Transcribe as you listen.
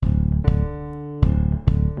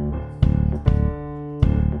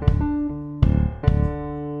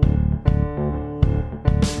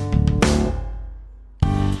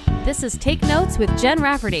This is Take Notes with Jen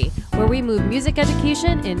Rafferty, where we move music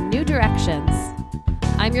education in new directions.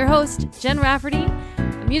 I'm your host, Jen Rafferty,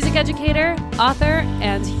 a music educator, author,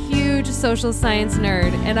 and huge social science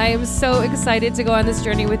nerd, and I am so excited to go on this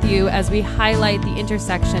journey with you as we highlight the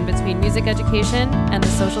intersection between music education and the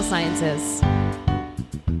social sciences.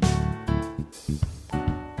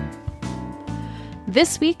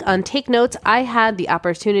 This week on Take Notes, I had the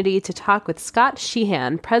opportunity to talk with Scott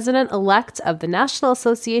Sheehan, President-elect of the National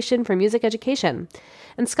Association for Music Education.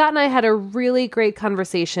 And Scott and I had a really great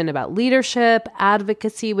conversation about leadership,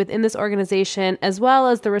 advocacy within this organization, as well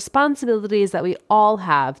as the responsibilities that we all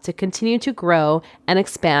have to continue to grow and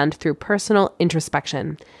expand through personal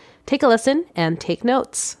introspection. Take a listen and take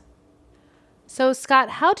notes. So, Scott,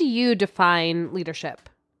 how do you define leadership?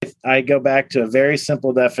 I go back to a very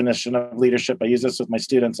simple definition of leadership. I use this with my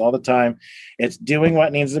students all the time. It's doing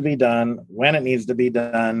what needs to be done, when it needs to be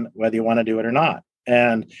done, whether you want to do it or not.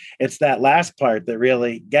 And it's that last part that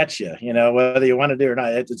really gets you, whether you want to do it or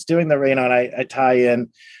not. It's doing the, and I tie in,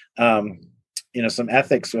 some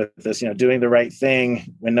ethics with this, doing the right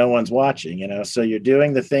thing when no one's watching, so you're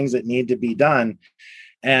doing the things that need to be done.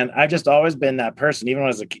 And I've just always been that person, even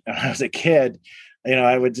when I was a kid.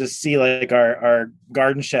 I would just see like our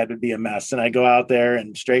garden shed would be a mess, and I'd go out there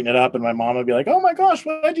and straighten it up, and my mom would be like, "Oh my gosh,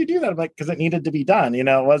 why'd you do that?" I'm like, "Because it needed to be done." It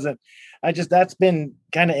wasn't. That's been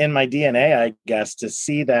kind of in my DNA, I guess, to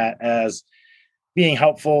see that as being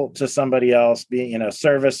helpful to somebody else, being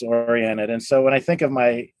service oriented. And so when I think of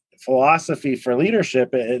my philosophy for leadership,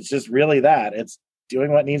 it's just really that it's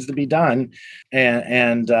doing what needs to be done,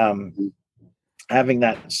 and having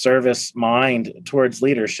that service mind towards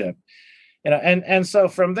leadership. And so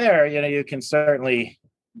from there, you can certainly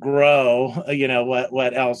grow,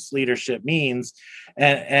 what else leadership means.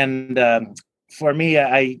 And for me,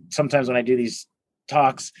 I sometimes when I do these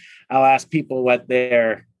talks, I'll ask people what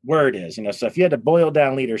their word is, so if you had to boil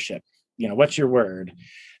down leadership, what's your word?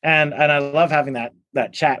 And I love having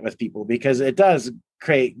that chat with people, because it does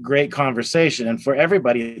create great conversation. And for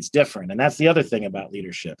everybody, it's different. And that's the other thing about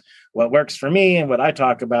leadership. What works for me and what I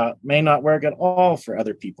talk about may not work at all for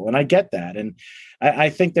other people. And I get that. And I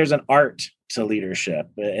think there's an art to leadership.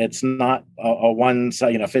 It's not a one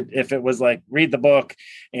side, if it was like, read the book,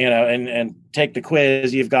 and take the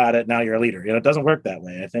quiz, you've got it, now you're a leader. It doesn't work that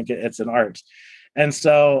way. I think it's an art. And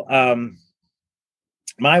so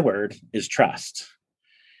my word is trust.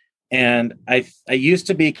 And I used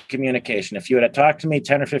to be communication. If you had talked to me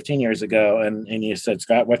 10 or 15 years ago and you said,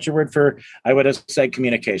 "Scott, what's your word for," I would have said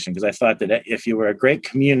communication, because I thought that if you were a great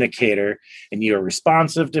communicator and you were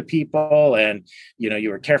responsive to people and, you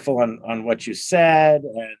were careful on what you said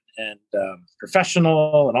and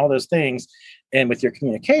professional and all those things, and with your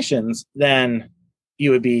communications, then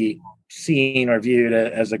you would be seen or viewed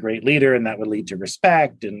as a great leader, and that would lead to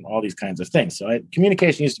respect and all these kinds of things. So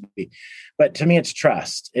communication used to be, but to me, it's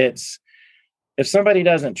trust. It's if somebody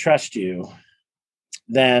doesn't trust you,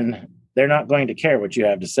 then they're not going to care what you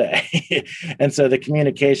have to say. And so the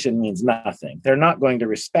communication means nothing. They're not going to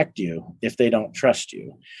respect you if they don't trust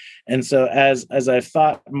you. And so as I've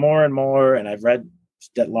thought more and more, and I've read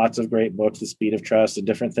lots of great books, The Speed of Trust and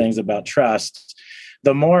different things about trust,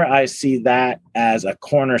 the more I see that as a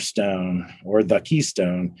cornerstone or the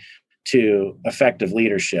keystone to effective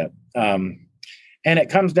leadership. And it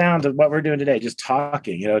comes down to what we're doing today, just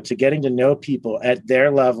talking, to getting to know people at their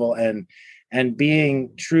level and being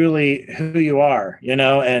truly who you are,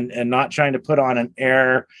 and not trying to put on an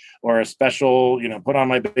air or a special, put on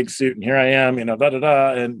my big suit and here I am, and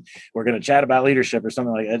we're going to chat about leadership or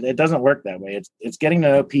something like that. It doesn't work that way. It's getting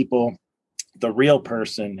to know people, the real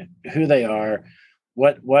person, who they are.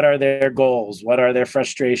 What are their goals? What are their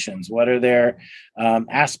frustrations? What are their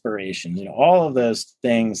aspirations? All of those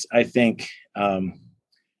things, I think,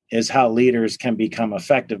 is how leaders can become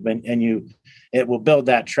effective. And it will build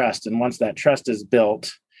that trust. And once that trust is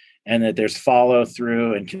built, and that there's follow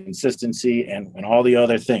through and consistency and all the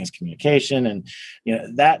other things, communication, and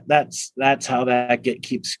that's how that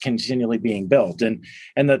keeps continually being built. And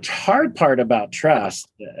the hard part about trust,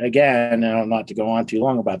 again, and not to go on too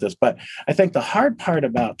long about this, but I think the hard part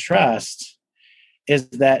about trust is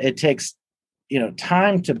that it takes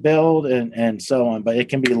time to build and so on, but it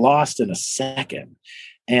can be lost in a second.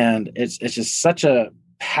 And it's just such a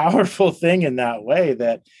powerful thing in that way,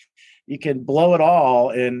 that you can blow it all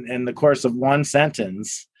in the course of one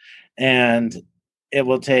sentence, and it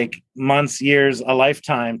will take months, years, a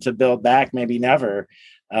lifetime to build back, maybe never,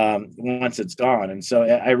 once it's gone. And so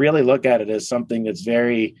I really look at it as something that's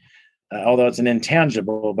very, although it's an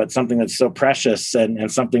intangible, but something that's so precious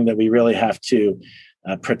and something that we really have to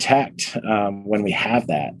protect when we have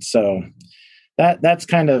that. So that's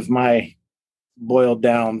kind of my boiled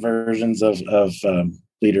down versions of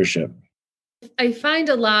leadership. I find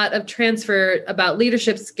a lot of transfer about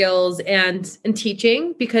leadership skills and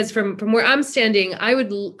teaching, because from where I'm standing, I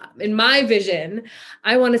would, in my vision,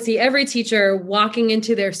 I want to see every teacher walking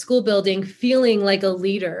into their school building feeling like a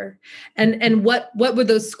leader. And what would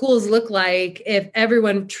those schools look like if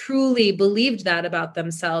everyone truly believed that about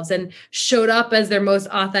themselves and showed up as their most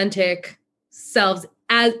authentic selves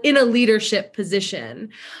as in a leadership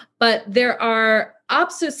position? But there are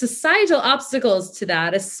societal obstacles to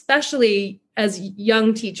that, especially as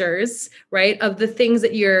young teachers, right? Of the things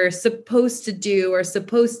that you're supposed to do or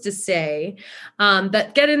supposed to say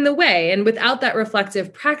that get in the way. And without that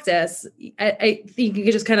reflective practice, I think you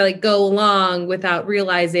can just kind of like go along without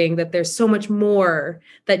realizing that there's so much more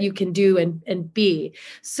that you can do and be.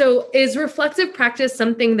 So is reflective practice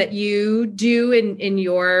something that you do in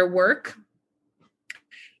your work?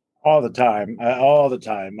 All the time.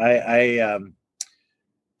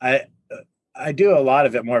 I do a lot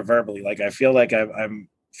of it more verbally. Like I feel like I'm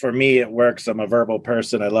for me it works. I'm a verbal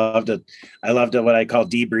person. I love to what I call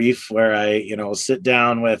debrief, where I sit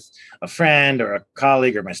down with a friend or a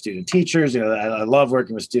colleague or my student teachers. I love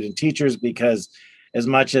working with student teachers because as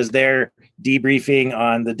much as they're debriefing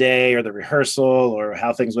on the day or the rehearsal or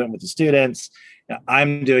how things went with the students,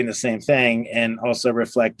 I'm doing the same thing and also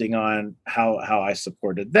reflecting on how I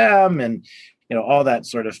supported them and all that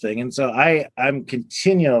sort of thing. And so I'm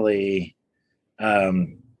continually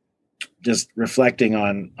just reflecting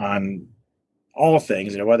on all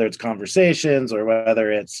things, whether it's conversations or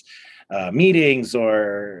whether it's meetings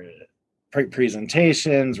or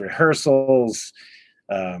presentations, rehearsals,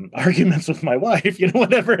 arguments with my wife,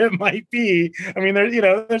 whatever it might be. I mean,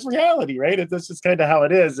 there's reality, right? That's just kind of how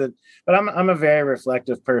it is. But I'm a very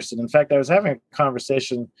reflective person. In fact, I was having a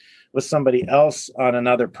conversation with somebody else on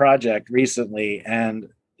another project recently, and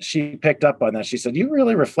she picked up on that. She said, "You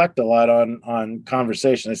really reflect a lot on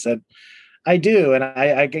conversation." I said, "I do." And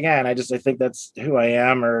I think that's who I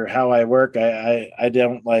am or how I work. I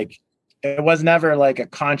don't like, it was never like a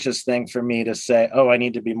conscious thing for me to say, "Oh, I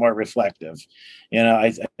need to be more reflective."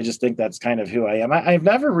 I just think that's kind of who I am. I've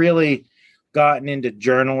never really gotten into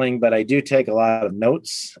journaling, but I do take a lot of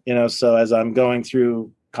notes, so as I'm going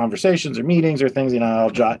through conversations or meetings or things, I'll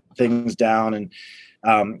jot things down. And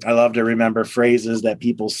I love to remember phrases that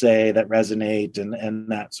people say that resonate and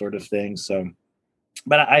that sort of thing. So,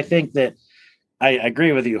 but I think that I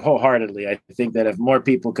agree with you wholeheartedly. I think that if more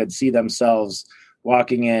people could see themselves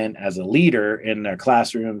walking in as a leader in their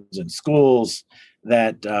classrooms and schools,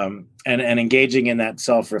 that and engaging in that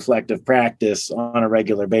self-reflective practice on a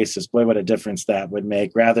regular basis, boy, what a difference that would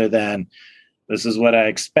make, rather than this is what I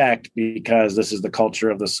expect because this is the culture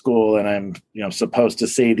of the school and I'm supposed to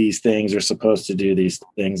say these things or supposed to do these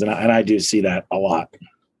things. And I do see that a lot.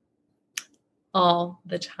 All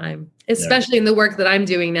the time, especially in the work that I'm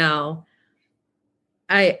doing now.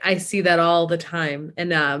 I see that all the time.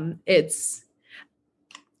 And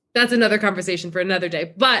that's another conversation for another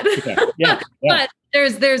day, but but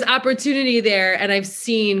there's opportunity there. And I've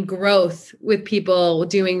seen growth with people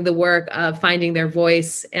doing the work of finding their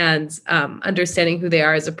voice and understanding who they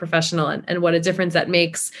are as a professional and what a difference that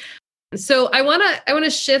makes. So I want to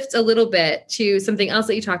shift a little bit to something else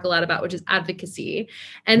that you talk a lot about, which is advocacy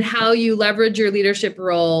and how you leverage your leadership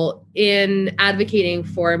role in advocating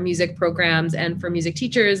for music programs and for music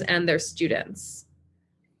teachers and their students.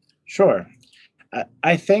 Sure.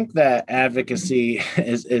 I think that advocacy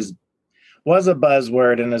was a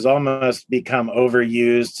buzzword and has almost become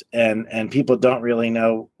overused, and people don't really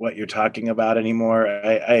know what you're talking about anymore.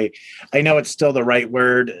 I know it's still the right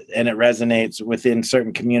word and it resonates within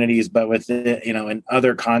certain communities, but within, in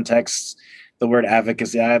other contexts, the word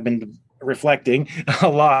advocacy, I've been reflecting a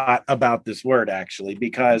lot about this word actually,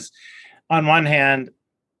 because on one hand,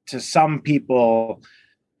 to some people,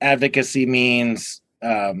 advocacy means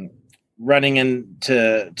running in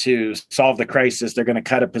to solve the crisis. They're going to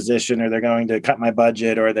cut a position, or they're going to cut my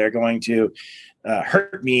budget, or they're going to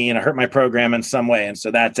hurt me and hurt my program in some way. And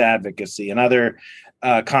so that's advocacy. In other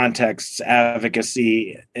contexts,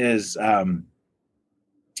 advocacy is the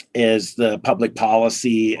public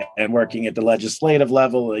policy and working at the legislative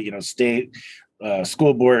level, state,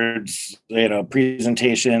 school boards,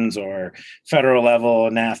 presentations, or federal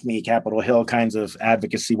level, NAFME, Capitol Hill kinds of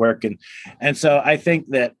advocacy work. And so I think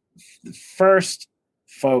that first,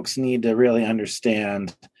 folks need to really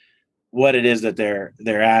understand what it is that they're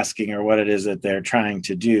asking or what it is that they're trying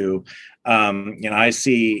to do. I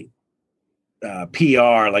see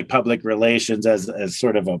PR, like public relations, as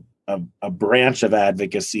sort of a branch of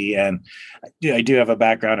advocacy, and I do have a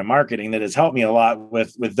background in marketing that has helped me a lot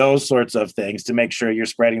with those sorts of things, to make sure you're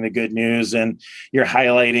spreading the good news and you're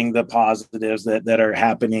highlighting the positives that are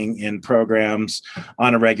happening in programs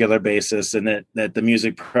on a regular basis, and that the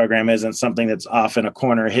music program isn't something that's off in a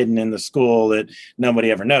corner hidden in the school that nobody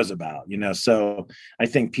ever knows about, so I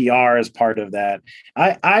think PR is part of that.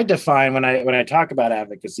 I define, when I talk about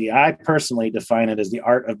advocacy, I personally define it as the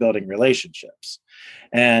art of building relationships,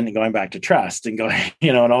 and going back to trust and going,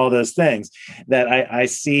 and all those things, that I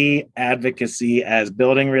see advocacy as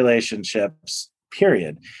building relationships,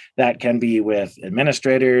 period. That can be with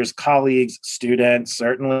administrators, colleagues, students,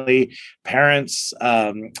 certainly parents,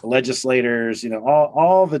 legislators,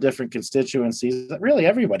 all the different constituencies, really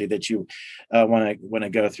everybody that you want to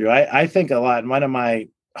go through. I think a lot, and one of my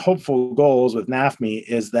hopeful goals with NAFME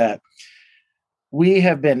is that we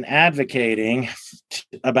have been advocating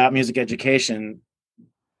about music education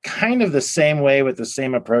kind of the same way, with the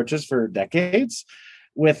same approaches for decades,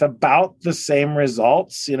 with about the same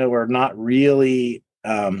results. We're not really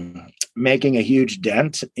making a huge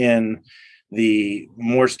dent in the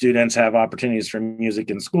more students have opportunities for music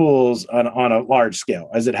in schools on a large scale.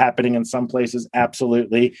 Is it happening in some places?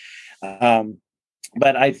 Absolutely.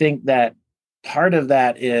 But I think that part of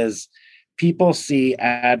that is people see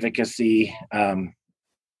advocacy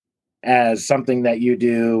as something that you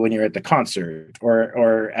do when you're at the concert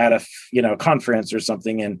or at a conference or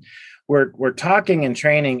something, and we're talking and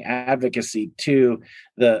training advocacy to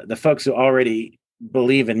the folks who already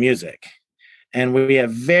believe in music, and we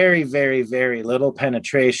have very, very, very little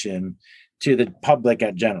penetration to the public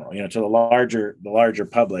at general, to the larger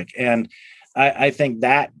public, and I think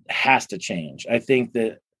that has to change. I think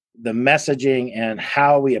that the messaging and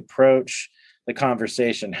how we approach the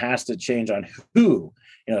conversation has to change on who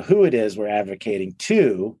it is we're advocating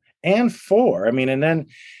to and for. And then,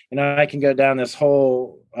 I can go down this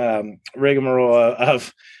whole rigmarole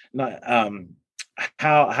of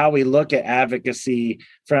how we look at advocacy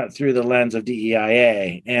through the lens of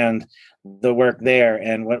DEIA and the work there.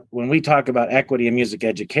 And when we talk about equity in music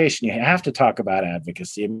education, you have to talk about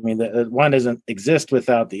advocacy. The one doesn't exist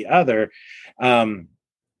without the other. And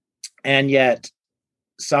yet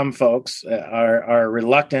some folks are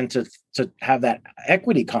reluctant to have that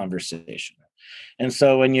equity conversation. And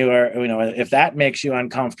so when you are, if that makes you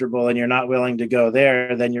uncomfortable and you're not willing to go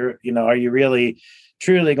there, then are you really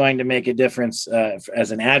truly going to make a difference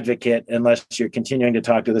as an advocate, unless you're continuing to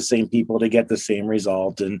talk to the same people to get the same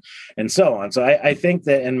result and so on. So I think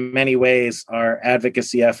that in many ways our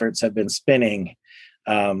advocacy efforts have been spinning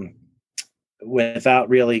without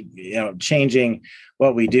really, changing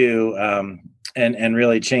what we do and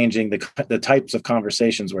really changing the types of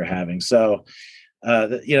conversations we're having. So,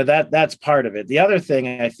 that's part of it. The other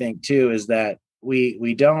thing I think too is that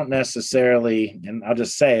we don't necessarily, and I'll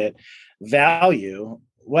just say it, value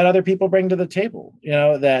what other people bring to the table.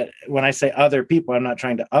 That when I say other people, I'm not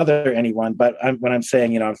trying to other anyone, but when I'm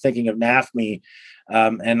saying, I'm thinking of NAFME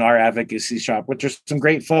and our advocacy shop, which are some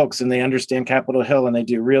great folks, and they understand Capitol Hill and they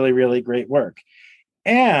do really, really great work.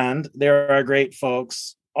 And there are great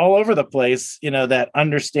folks all over the place, that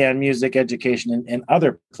understand music education in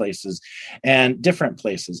other places and different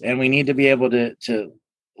places. And we need to be able to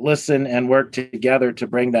listen and work together to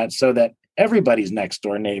bring that, so that everybody's next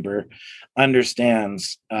door neighbor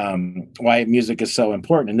understands why music is so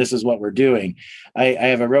important. And this is what we're doing. I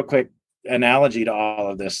have a real quick analogy to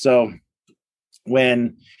all of this. So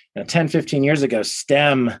when 10, 15 years ago,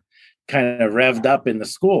 STEM kind of revved up in the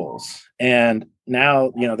schools, and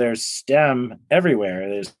now, there's STEM everywhere.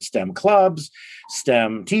 There's STEM clubs,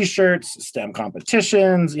 STEM t-shirts, STEM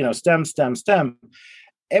competitions, STEM.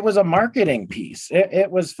 It was a marketing piece.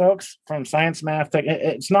 It was folks from science, math, tech.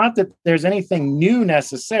 It's not that there's anything new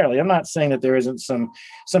necessarily. I'm not saying that there isn't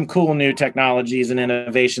some cool new technologies and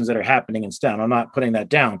innovations that are happening in STEM. I'm not putting that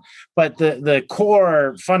down. But the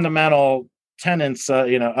core fundamental tenets,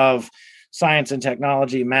 of science and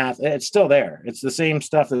technology, math, it's still there. It's the same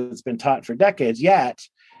stuff that's been taught for decades, yet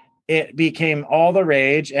it became all the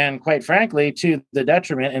rage, and quite frankly, to the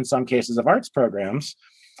detriment in some cases of arts programs.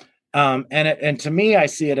 And to me, I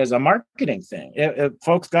see it as a marketing thing. If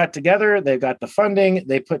folks got together, they got the funding,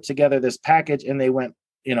 they put together this package, and they went,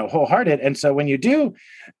 wholehearted. And so when you do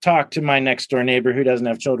talk to my next door neighbor who doesn't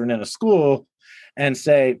have children in a school and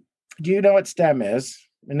say, do you know what STEM is?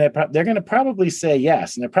 And they're going to probably say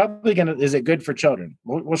yes. And they're probably going to, is it good for children?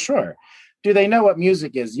 Well, sure. Do they know what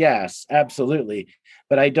music is? Yes, absolutely.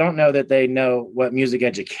 But I don't know that they know what music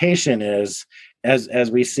education is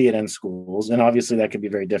as we see it in schools. And obviously that could be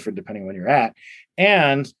very different depending on when you're at.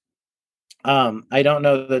 And I don't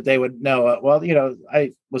know that they would know. Well,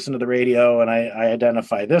 I listen to the radio and I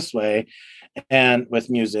identify this way, and with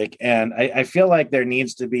music, and I feel like there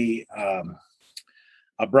needs to be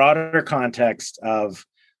a broader context of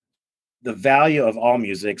the value of all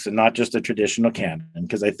musics and not just a traditional canon,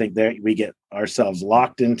 because I think there we get ourselves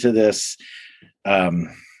locked into this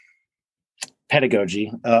um,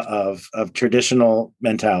 pedagogy of traditional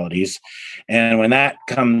mentalities, and when that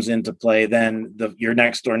comes into play, then your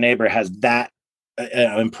next door neighbor has that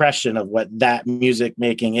impression of what that music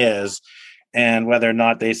making is, and whether or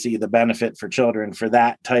not they see the benefit for children for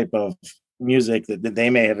that type of music that they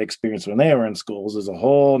may have experienced when they were in schools is a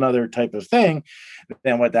whole nother type of thing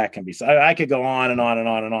than what that can be. So I could go on and on and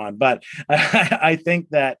on and on, but I think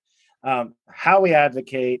that how we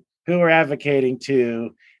advocate, who we're advocating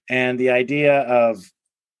to, and the idea of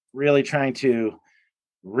really trying to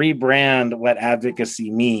rebrand what advocacy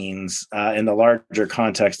means in the larger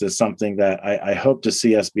context is something that I hope to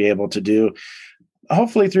see us be able to do,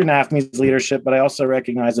 hopefully through NAFME's leadership, but I also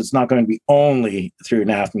recognize it's not going to be only through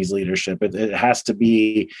NAFME's leadership. It has to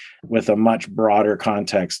be with a much broader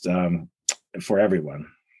context for everyone.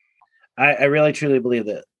 I really truly believe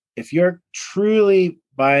that if you're truly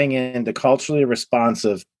buying into culturally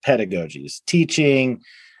responsive pedagogies, teaching,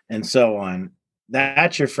 and so on,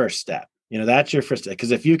 that's your first step. That's your first step.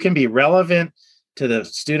 Because if you can be relevant to the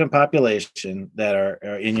student population that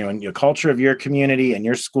are in your culture of your community and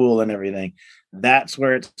your school and everything, that's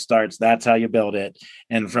where it starts. That's how you build it.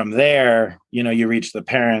 And from there, you reach the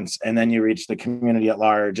parents, and then you reach the community at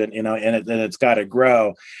large, and it's got to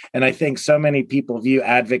grow. And I think so many people view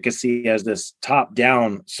advocacy as this top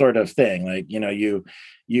down sort of thing. Like,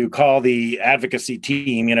 you call the advocacy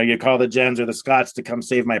team, you call the Jens or the Scotts to come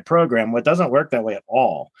save my program. Well, it doesn't work that way at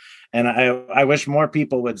all. And I wish more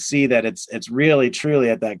people would see that it's really truly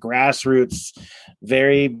at that grassroots,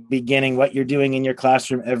 very beginning, what you're doing in your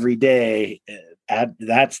classroom every day.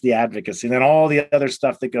 That's the advocacy, and then all the other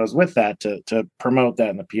stuff that goes with that to promote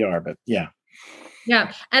that in the PR. But yeah.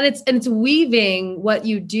 Yeah. And it's weaving what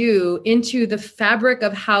you do into the fabric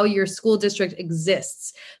of how your school district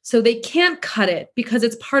exists. So they can't cut it because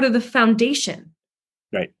it's part of the foundation.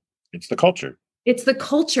 Right. It's the culture. It's the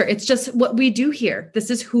culture. It's just what we do here. This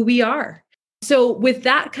is who we are. So with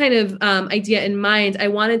that kind of idea in mind, I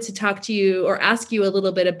wanted to talk to you or ask you a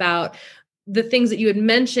little bit about the things that you had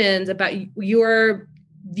mentioned about your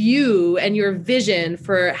view and your vision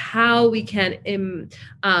for how we can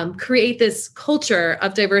create this culture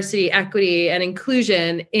of diversity, equity, and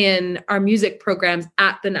inclusion in our music programs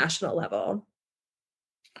at the national level.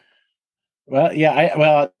 Well,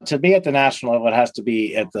 yeah, to be at the national level, it has to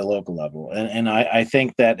be at the local level. And I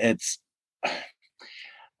think that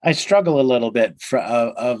I struggle a little bit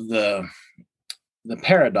of the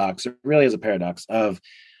paradox. It really is a paradox of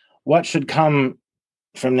what should come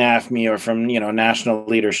from NAFME or from, national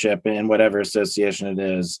leadership in whatever association it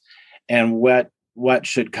is, and what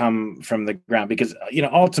should come from the ground. Because,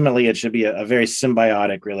 ultimately it should be a very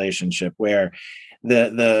symbiotic relationship where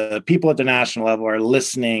the people at the national level are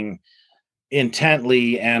listening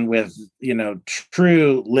intently and with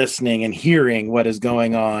true listening and hearing what is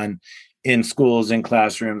going on in schools and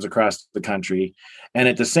classrooms across the country, and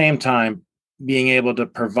at the same time being able to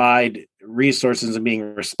provide resources and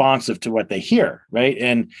being responsive to what they hear, right?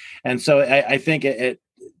 And so I think it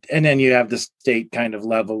and then you have the state kind of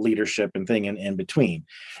level leadership and thing in between,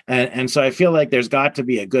 and so I feel like there's got to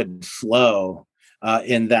be a good flow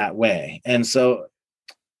in that way. And so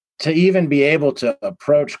to even be able to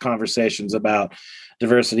approach conversations about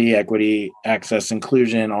diversity, equity, access,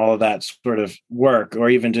 inclusion, all of that sort of work,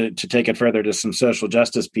 or even to take it further to some social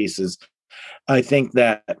justice pieces, I think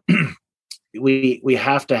that we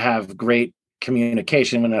have to have great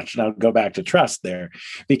communication. When I'll go back to trust there,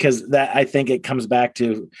 because that, I think it comes back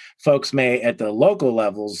to folks at the local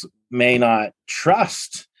levels may not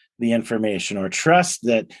trust the information or trust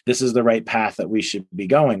that this is the right path that we should be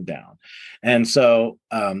going down. And so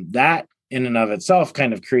that in and of itself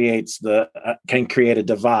kind of can create a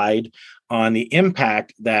divide on the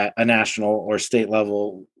impact that a national or state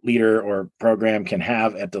level leader or program can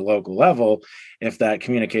have at the local level if that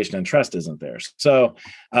communication and trust isn't there. So,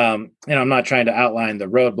 I'm not trying to outline the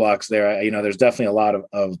roadblocks there. There's definitely a lot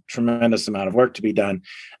of tremendous amount of work to be done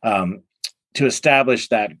to establish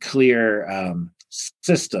that clear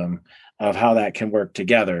system of how that can work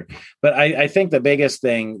together. But I think the biggest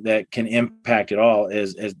thing that can impact it all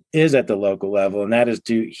is at the local level, and that is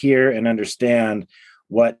to hear and understand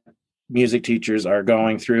what music teachers are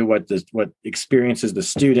going through, what experiences the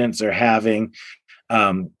students are having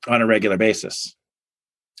on a regular basis.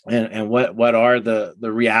 and what are the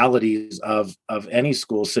realities of any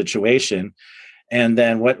school situation, and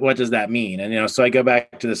then what does that mean? And so I go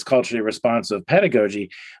back to this culturally responsive pedagogy,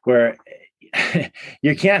 where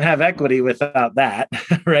you can't have equity without that,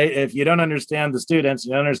 right? If you don't understand the students,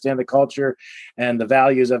 you don't understand the culture and the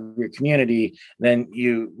values of your community, then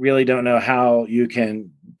you really don't know how you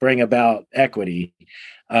can bring about equity.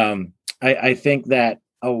 I think that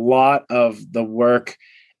a lot of the work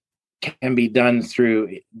can be done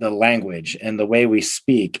through the language and the way we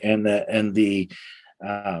speak and the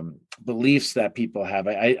beliefs that people have.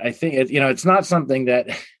 I think it's not something that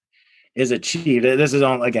is achieved. This is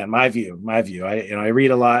on, again, my view. I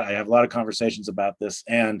read a lot. I have a lot of conversations about this,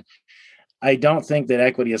 and I don't think that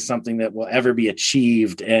equity is something that will ever be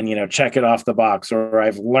achieved and, check it off the box, or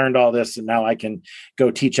I've learned all this and now I can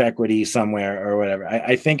go teach equity somewhere or whatever.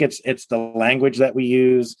 I think it's the language that we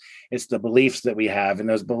use. It's the beliefs that we have, and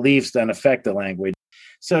those beliefs then affect the language.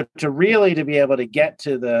 So to be able to get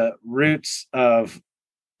to the roots of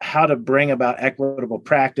how to bring about equitable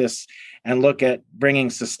practice and look at bringing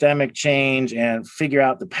systemic change and figure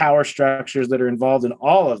out the power structures that are involved in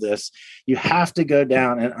all of this, you have to go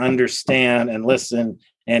down and understand and listen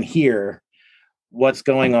and hear what's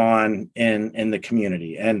going on in the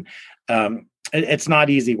community. And it's not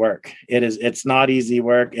easy work. It's not easy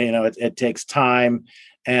work. It takes time.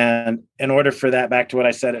 And in order for that, back to what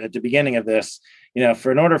I said at the beginning of this,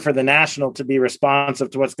 in order for the national to be responsive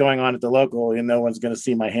to what's going on at the local, no one's going to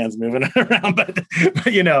see my hands moving around, but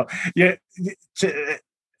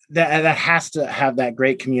that has to have that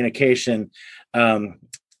great communication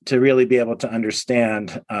to really be able to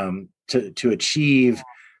understand, to achieve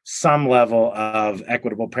some level of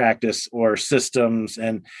equitable practice or systems.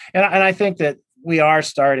 And I think that we are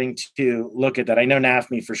starting to look at that. I know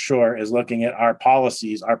NAFME for sure is looking at our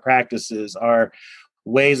policies, our practices, our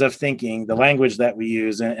ways of thinking, the language that we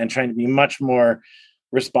use, and trying to be much more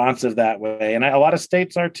responsive that way. And a lot of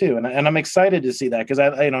states are too. And I'm excited to see that, because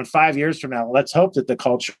in 5 years from now, let's hope that the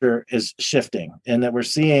culture is shifting and that we're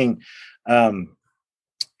seeing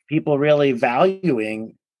people really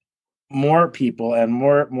valuing more people and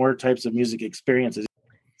more types of music experiences.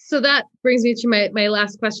 So that brings me to my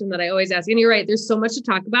last question that I always ask. And you're right, there's so much to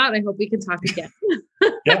talk about. I hope we can talk again.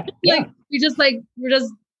 Yeah. We're just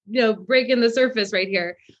breaking the surface right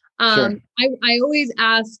here. Sure. I always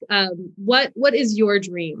ask, what is your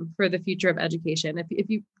dream for the future of education? If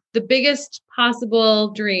you the biggest possible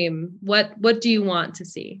dream, what do you want to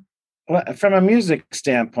see? Well, from a music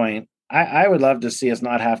standpoint, I would love to see us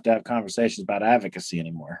not have to have conversations about advocacy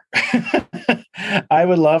anymore. I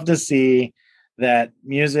would love to see that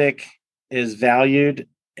music is valued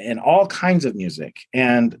in all kinds of music,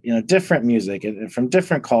 and different music and from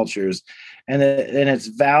different cultures, and it's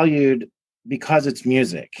valued because it's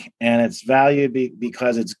music, and it's valued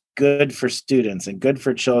because it's good for students and good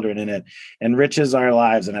for children, and it enriches our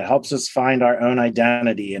lives, and it helps us find our own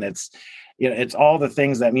identity, and it's all the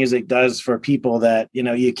things that music does for people that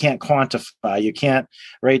you can't quantify, you can't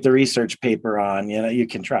write the research paper on. You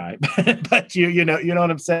can try, but you know what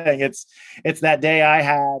I'm saying. It's that day I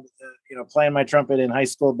had playing my trumpet in high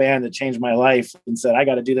school band that changed my life and said I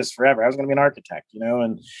got to do this forever. I was going to be an architect,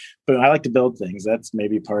 but I like to build things. That's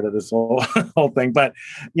maybe part of this whole thing. But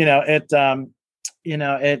it's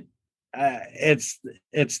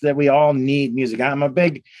that we all need music. I'm a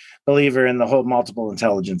big believer in the whole multiple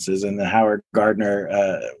intelligences and the Howard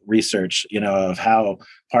Gardner research, of how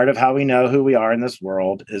part of how we know who we are in this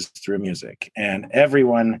world is through music, and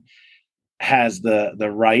everyone has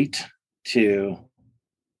the right to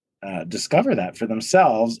discover that for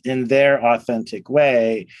themselves in their authentic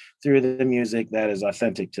way through the music that is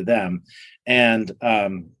authentic to them, and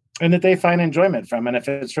that they find enjoyment from. And if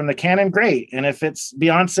it's from the canon, great. And if it's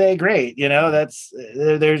Beyonce, great. That's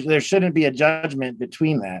there shouldn't be a judgment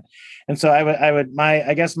between that. And so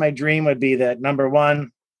I guess my dream would be that, number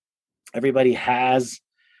one, everybody has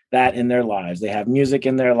that in their lives. They have music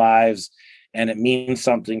in their lives and it means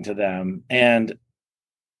something to them. And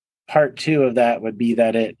part two of that would be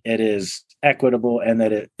that it is equitable, and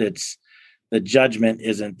that it's the judgment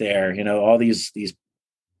isn't there. All these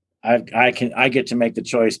I get to make the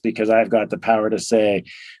choice because I've got the power to say,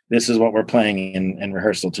 this is what we're playing in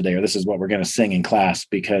rehearsal today, or this is what we're going to sing in class,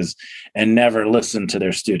 and never listen to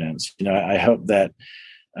their students. I hope that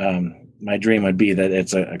my dream would be that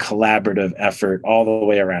it's a collaborative effort all the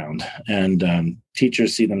way around, and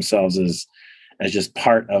teachers see themselves as just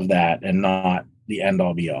part of that and not the end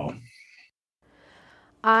all be all.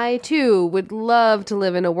 I, too, would love to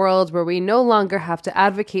live in a world where we no longer have to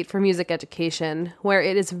advocate for music education, where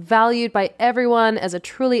it is valued by everyone as a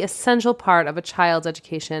truly essential part of a child's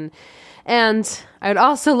education. And I would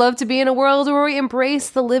also love to be in a world where we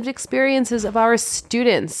embrace the lived experiences of our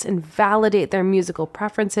students and validate their musical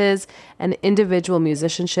preferences and individual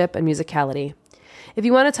musicianship and musicality. If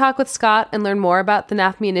you want to talk with Scott and learn more about the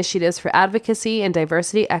NAFME initiatives for advocacy and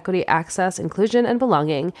diversity, equity, access, inclusion, and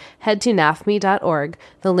belonging, head to nafme.org.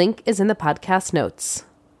 The link is in the podcast notes.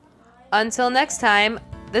 Until next time,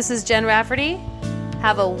 this is Jen Rafferty.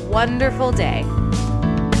 Have a wonderful day.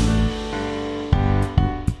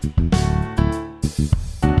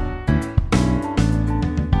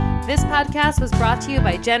 This podcast was brought to you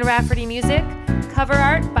by Jen Rafferty Music, cover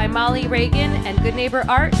art by Molly Reagan and Good Neighbor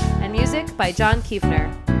Art, and music by John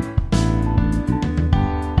Kiefner.